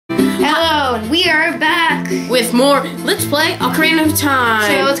Hello, and we are back with more Let's Play Ocarina of Time.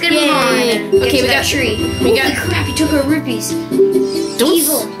 So let's get move on. Okay, we got tree. Holy crap, he took our rupees.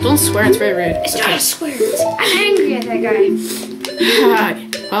 Don't swear, it's very rude. It's not a swear. I'm angry at that guy.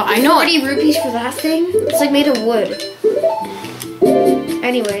 Well, I know 40 rupees for that thing? It's like made of wood.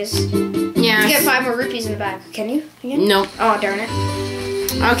 Anyways. Yeah. You get 5 more rupees in the back. Can you? No. Oh, darn it.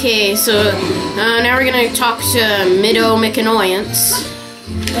 Okay, so now we're gonna talk to Middo McAnnoyance.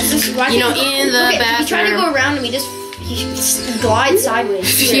 What's this? In the bathroom. He tried to go around and he glides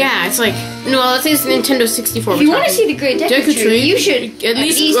sideways. Yeah, it's like, no, this is Nintendo 64. If you want to see the great Deku Tree, you should at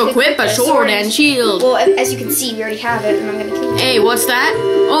least equip a sword and shield. Well, as you can see, we already have it, and I'm gonna kill it. Hey, what's that?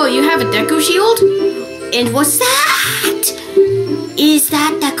 Oh, you have a Deku shield? And what's that? Is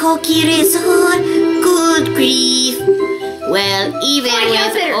that the Kokiri sword? Good grief. Well, even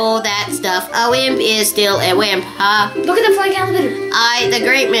with all that stuff, a wimp is still a wimp, huh? Look at the flying elevator. The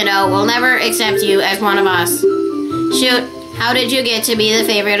great Middo, will never accept you as one of us. Shoot, how did you get to be the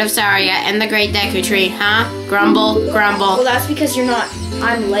favorite of Saria and the great Deku Tree, huh? Grumble, grumble. Well, that's because you're not.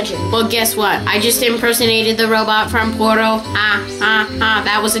 I'm legend. Well, guess what? I just impersonated the robot from Portal.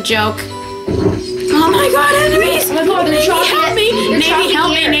 That was a joke. Oh my god, enemies! Oh my god, Navy, help me! Navy,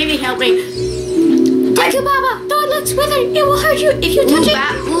 help me! Navy, help me! Deku Baba, don't look withered. It will hurt you if you touch it.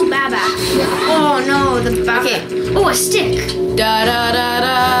 Blue Baba. Oh no, the Baba. Okay. Oh, a stick. Da da da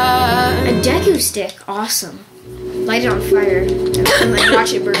da. A Deku stick. Awesome. Light it on fire and like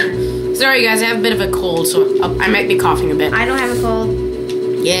watch it burn. Sorry guys, I have a bit of a cold, so I might be coughing a bit. I don't have a cold.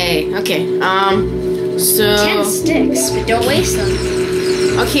 Yay. Okay. So 10 sticks, but don't waste them.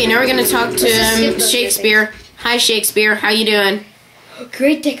 Okay, now we're gonna talk to Shakespear. Hi Shakespear, how you doing?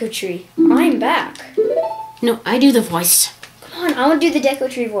 Great Deku Tree. I'm back. No, I do the voice. Come on, I want to do the Deku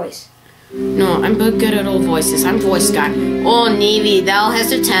Tree voice. No, I'm good at all voices. I'm voice guy. Oh, Navy, thou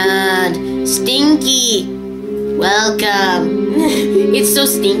hast returned. Stinky. Welcome. It's so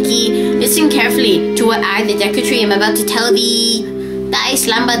stinky. Listen carefully to what I, the Deku Tree, am about to tell thee. Thy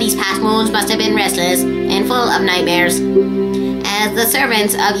slumber these past moons must have been restless and full of nightmares. As the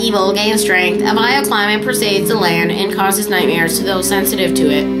servants of evil gain strength, a vile climate pervades the land and causes nightmares to those sensitive to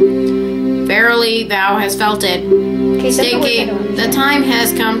it. Verily, thou hast felt it. Stinky, the time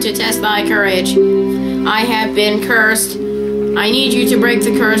has come to test thy courage. I have been cursed. I need you to break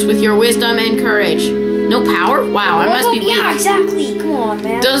the curse with your wisdom and courage. No power? Wow, I must be weak. Yeah, exactly. Come on,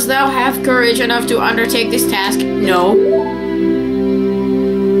 man. Does thou have courage enough to undertake this task? No.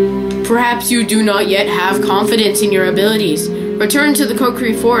 Perhaps you do not yet have confidence in your abilities. Return to the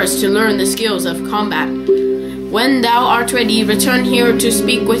Kokiri Forest to learn the skills of combat. When thou art ready, return here to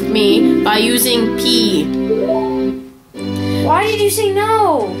speak with me by using P. Why did you say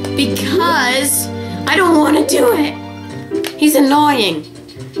no? Because I don't want to do it. He's annoying.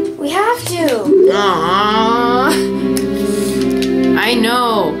 We have to. Aww. I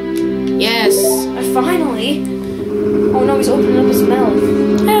know. Yes. Finally. Oh no, he's opening up his mouth.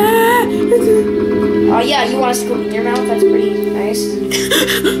 Oh yeah, you want us to go in your mouth? That's pretty nice.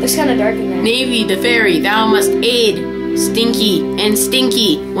 It's kind of dark in there. Navy the fairy, thou must aid Stinky and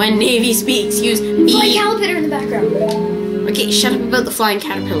Stinky when Navy speaks. Use B. Flying caterpillar in the background. Okay, shut up about the flying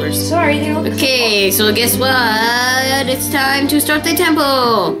caterpillars. Sorry, they don't. Okay, so guess what? It's time to start the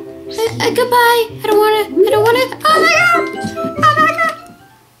temple. Goodbye. I don't wanna. Oh my god! Oh my god!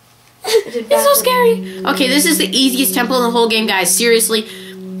 It's so scary. Okay, this is the easiest temple in the whole game, guys. Seriously.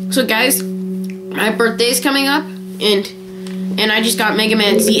 So, guys, my birthday's coming up, and I just got Mega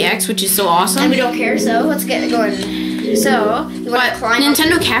Man ZX, which is so awesome. And we don't care, so let's get going. So, you want to climb?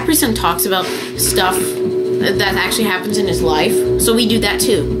 Nintendo CAPRI talks about stuff that actually happens in his life, so we do that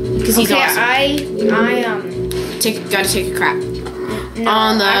too, because he's awesome. Gotta take a crap. No,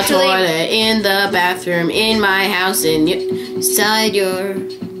 on the toilet, in the bathroom, in my house, inside your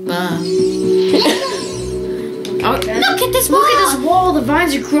butt. Oh, look at this wall! Look at this wall, the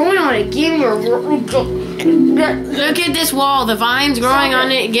vines are growing on it. Look at this wall, the vines growing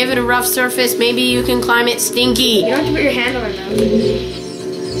on it. Give it a rough surface, maybe you can climb it, Stinky. You don't have to put your hand on it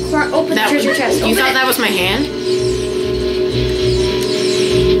now. Open the treasure chest. You thought that was my hand?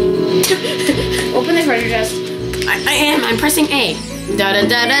 Open the treasure chest. I am, I'm pressing A. Da da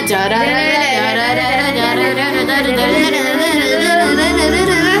da da da da da.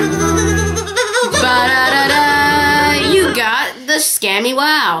 You got the scammy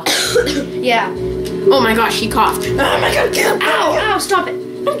wow. Yeah. Oh my gosh, he coughed. Oh my god, kill him. Ow, ow, stop it.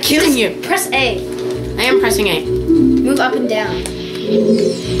 I'm killing you. Press A. I am pressing A. Move up and down.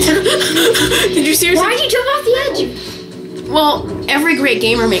 Did you seriously? Why did you jump off the edge? Well, every great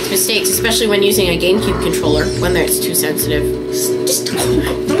gamer makes mistakes, especially when using a GameCube controller, when it's too sensitive. Just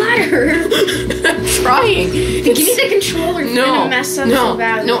don't bladder. I'm trying. Give me the controller. You're gonna mess up so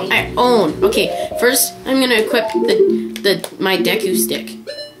badly. No, I own. Okay, first I'm gonna equip my Deku stick.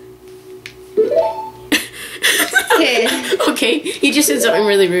 Okay. Okay, he just said something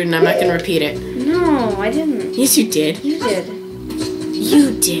really rude and I'm not gonna repeat it. No, I didn't. Yes, you did. You did.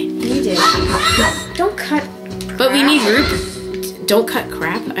 You did. You did. Don't cut. But we need root. Don't cut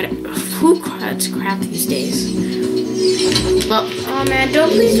crap. Who cuts crap these days? Well, oh man,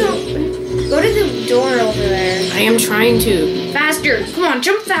 please don't. Go to the door over there. I am trying to. Faster! Come on,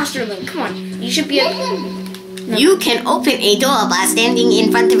 jump faster, Link. Come on. You should be a... No. You can open a door by standing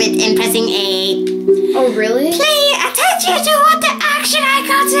in front of it and pressing A. Oh, really? Pay attention to what the action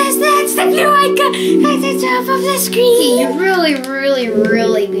icon says. That's the blue icon at the top of the screen. Hey, you're really, really,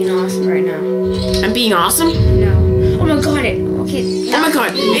 really being awesome right now. I'm being awesome? No. Oh my god, okay. Oh my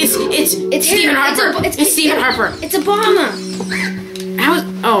god, it's Stephen Harper. It's Stephen Harper. It's Obama.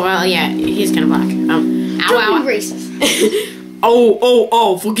 Oh, well, yeah, he's kind of black. Don't be racist.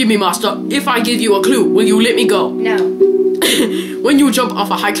 Oh, forgive me, master. If I give you a clue, will you let me go? No. When you jump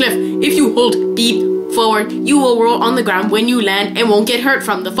off a high cliff, if you hold beep forward, you will roll on the ground when you land and won't get hurt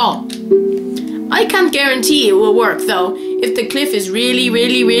from the fall. I can't guarantee it will work, though, if the cliff is really,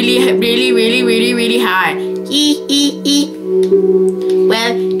 really, really, really, really, really, really high.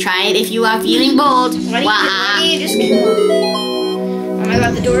 Well, try it if you are feeling bold. Why do you just come on? Oh my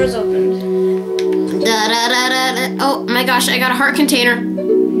god, the door is opened. Oh my gosh, I got a heart container.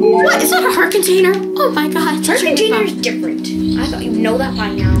 What? Is that a heart container? Oh my god. Heart container is different. I thought you know that by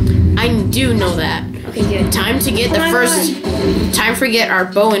now. I do know that. Okay, good. Time to get the first. Time to get our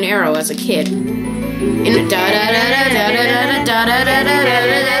bow and arrow as a kid. In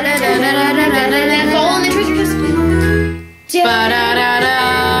Fall in the treasure chest.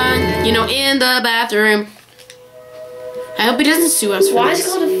 You know, in the bathroom. I hope he doesn't sue us for Why this. is it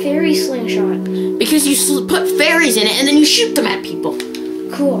called a fairy slingshot? Because you put fairies in it and then you shoot them at people.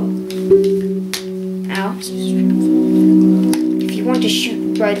 Cool. Ow. If you want to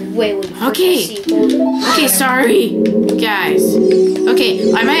shoot right away when you first see gold. Okay, sorry, guys.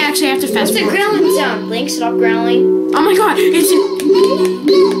 Okay, I might actually have to fast forward. What's the growling sound? Link, stop growling. Oh my god, it's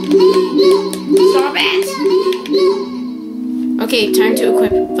Stop it! Okay, time to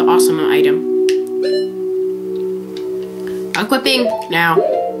equip the awesome item. Equipping now.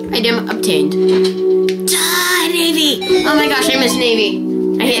 Item obtained. Navy! Oh my gosh, I miss Navy.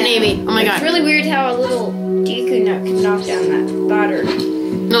 I hate Navy. Oh my god. It's really weird how a little Deku can knock down that batter.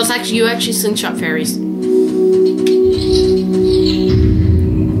 No, it's actually, you actually slingshot fairies.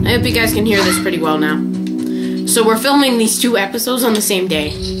 I hope you guys can hear this pretty well now. So we're filming these 2 episodes on the same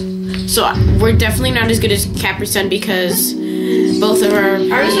day. So we're definitely not as good as CAPRI because both of our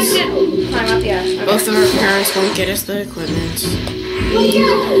parents, climb up, yeah. Okay. Both of our parents won't get us the equipment.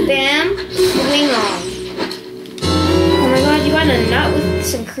 Bam, wing on. Oh my god, you got a nut with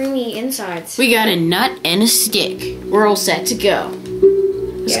some creamy insides. We got a nut and a stick. We're all set to go.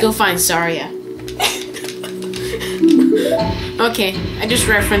 Let's go find Saria. Okay, I just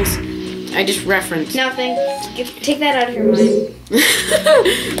referenced. Nothing. Take that out of your mind.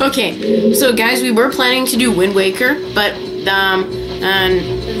 Okay, so guys, we were planning to do Wind Waker, but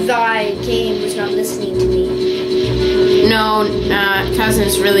Thy game was not listening to me. No,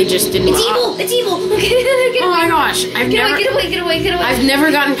 Cousins really just didn't. It's evil! It's evil! Oh my gosh! Get away! I've never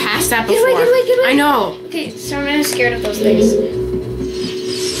gotten past that before. Get away! I know. Okay, so I'm really scared of those things.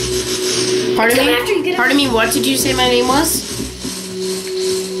 Pardon me. What did you say my name was?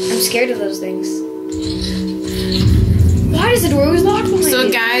 I'm scared of those things. Why is the door always locked behind So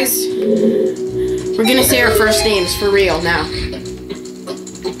you? guys, we're gonna say our first names for real now.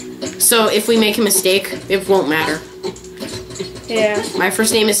 So if we make a mistake, it won't matter. Yeah. My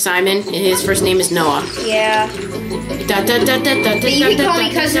first name is Simon, and his first name is Noah. Yeah. But you can call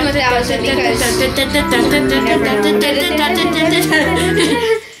me Cousin without it because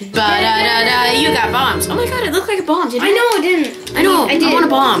you got bombs. Oh my god, it looked like a bomb, didn't it? I know it didn't. I know. I did. I want a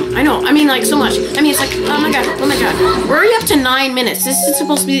bomb. I know. I mean, like, so much. I mean, it's like, oh my god. We're already up to 9 minutes. This is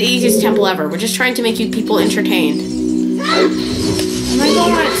supposed to be the easiest temple ever. We're just trying to make you people entertained. Oh my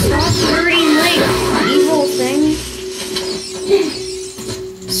god, stop hurting Link, evil thing.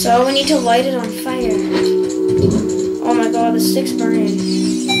 So we need to light it on fire. Oh my god, the stick's burning.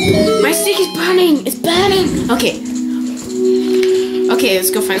 My stick is burning. It's burning. Okay. Okay, let's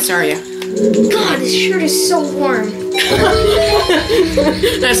go find Saria. God, this shirt is so warm.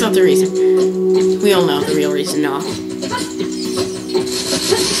 That's not the reason. We all know the real reason, Noah.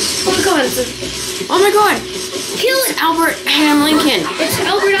 Oh my god, Oh my god! Kill it! Albert Ham Lincoln. It's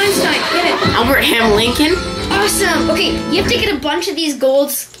Albert Einstein. Get it. Albert Ham Lincoln? Awesome. Okay, you have to get a bunch of these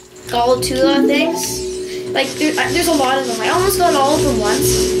gold Tula things. Like, there's a lot of them. I almost got all of them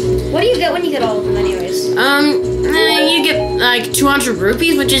once. What do you get when you get all of them anyways? You get like 200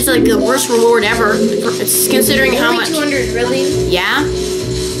 rupees, which is like the worst reward ever. It's considering how much. 200, really? Yeah.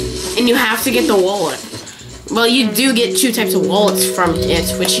 And you have to get the wallet. Well, you do get 2 types of wallets from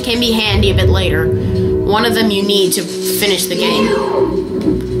it, which can be handy a bit later. One of them you need to finish the game.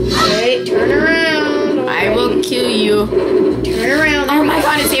 Wait, turn around. I will kill you. Turn around. Oh my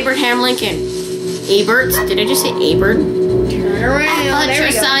god, it's Abraham Lincoln. Abert? Did I just say Abert? Turn around.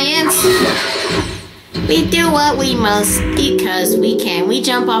 Ultra science. We do what we must because we can. We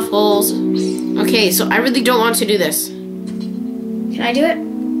jump off holes. Okay, so I really don't want to do this. Can I do it?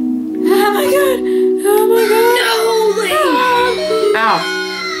 Oh my god. Oh my god. No, Link. Ow.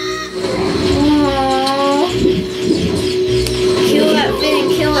 Oh. Kill that thing.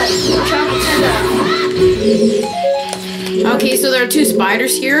 Kill it. Chop its head off. Okay, so there are 2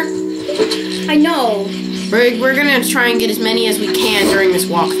 spiders here. I know. We're gonna try and get as many as we can during this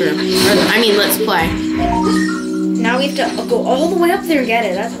walkthrough. I mean, let's play. Now we have to go all the way up there and get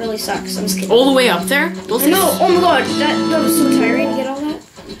it. That really sucks. I'm just kidding. All the way up there? No, oh my god, that was so tiring to get all that.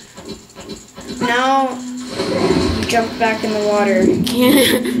 Now, jump back in the water.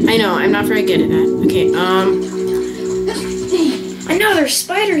 I know, I'm not very good at that. Okay, Another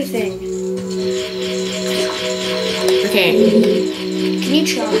spidery thing. Okay. Can you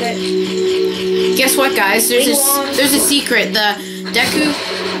chop it? Guess what, guys? There's a secret. The Deku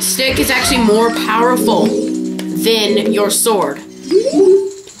stick is actually more powerful than your sword.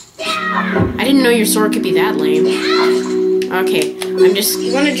 I didn't know your sword could be that lame. Okay, I'm just...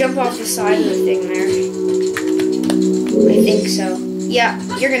 You want to jump off the side of the thing there. I think so. Yeah,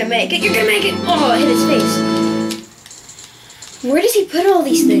 you're gonna make it. You're gonna make it. Oh, it hit his face. Where does he put all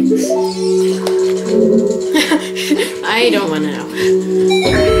these things? I don't want to know.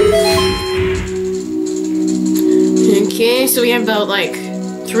 Okay, so we have about like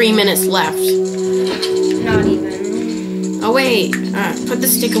 3 minutes left. Not even. Oh wait, put the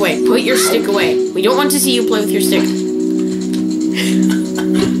stick away. Put your stick away. We don't want to see you play with your stick.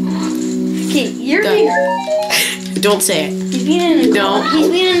 Okay, you're being... Don't say it. He's being No. He's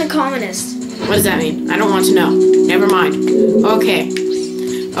being a communist. What does that mean? I don't want to know. Never mind. Okay.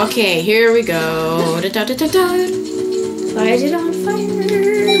 Okay, here we go. Da, da, da, da, da. Light it on fire with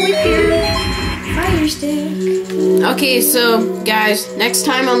your fire stick. Okay, so guys, next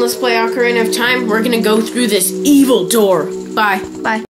time on Let's Play Ocarina of Time, we're gonna go through this evil door. Bye. Bye.